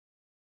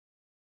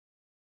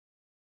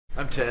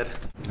I'm Ted.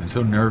 I'm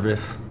so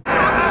nervous.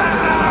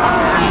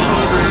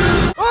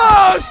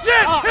 Oh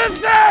shit!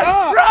 It's Ted!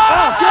 Run!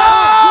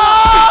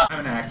 I'm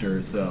an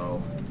actor,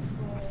 so...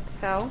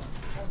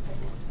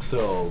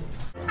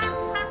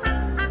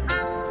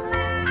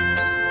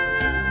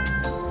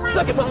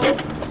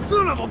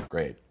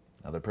 Great.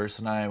 Another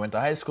person I went to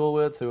high school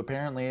with who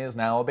apparently is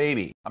now a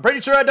baby. I'm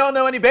pretty sure I don't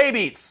know any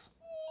babies!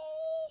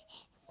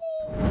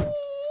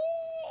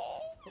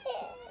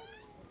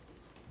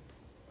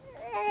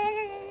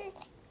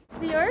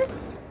 Is it yours?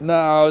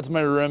 No, it's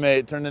my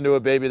roommate. Turned into a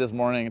baby this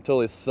morning. It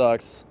totally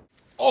sucks.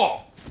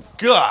 Oh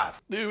God,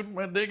 dude,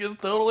 my dick is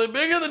totally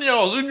bigger than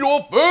yours. In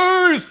your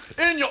face!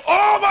 In your...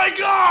 Oh my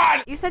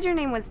God! You said your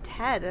name was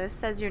Ted. This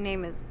says your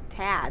name is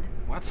Tad.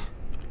 What?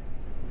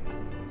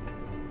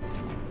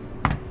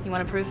 You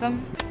want to proof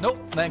him? Nope,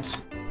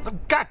 thanks. Oh,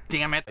 God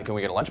damn it. Can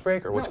we get a lunch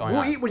break or what's going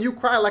on? We'll eat when you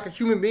cry like a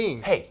human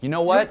being. Hey, you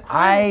know what?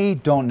 I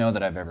don't know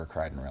that I've ever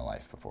cried in real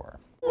life before.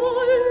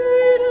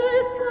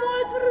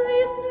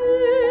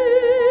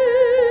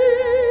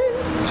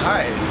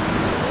 Hi.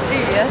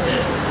 Привет.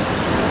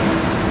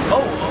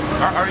 Oh,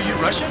 are you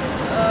Russian?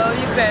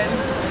 Ukraine.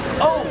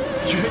 Oh,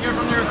 you're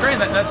from Ukraine.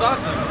 That's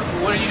awesome.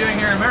 What are you doing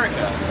here in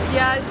America?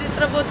 Я здесь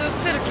работаю в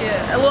цирке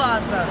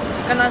Луаза,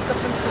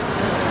 канадско-французский.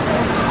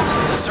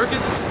 The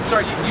circus?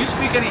 Sorry, do you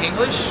speak any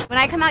English? When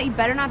I come out, you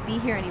better not be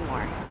here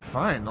anymore.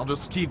 Fine, I'll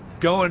just keep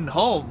going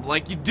home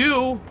like you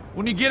do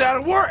when you get out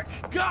of work.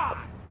 God!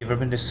 You ever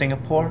been to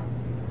Singapore?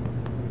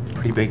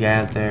 Pretty big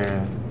ad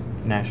there,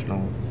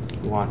 national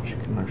watch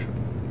commercial.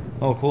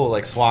 Oh, cool,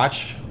 like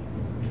Swatch?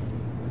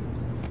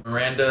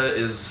 Miranda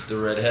is the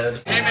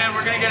redhead. Hey man,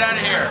 we're gonna get out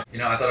of here. You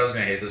know, I thought I was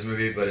gonna hate this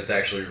movie, but it's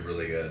actually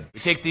really good. We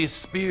take these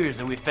spears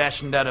that we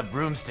fashioned out of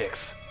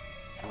broomsticks,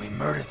 and we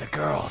murder the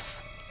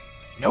girls.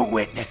 No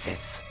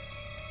witnesses.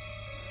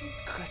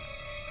 Good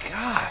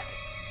God.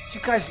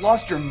 You guys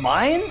lost your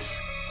minds?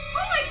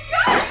 Oh my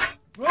God!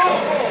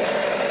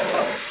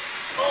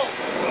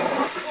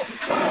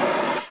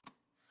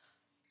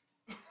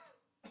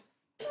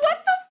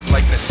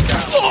 Like this guy.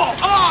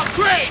 Oh,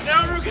 great!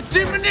 Now everyone can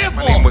see my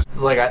nipple!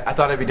 Like, I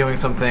thought I'd be doing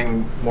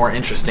something more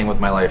interesting with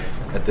my life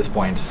at this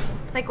point.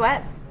 Like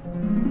what?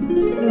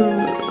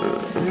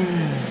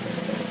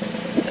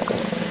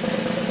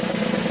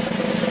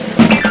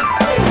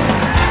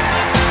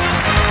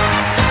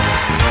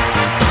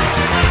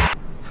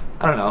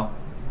 I don't know.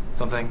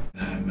 Something.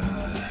 I'm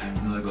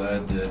really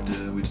glad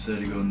that we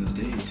decided to go on this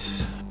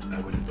date. I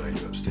would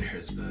invite you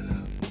upstairs, but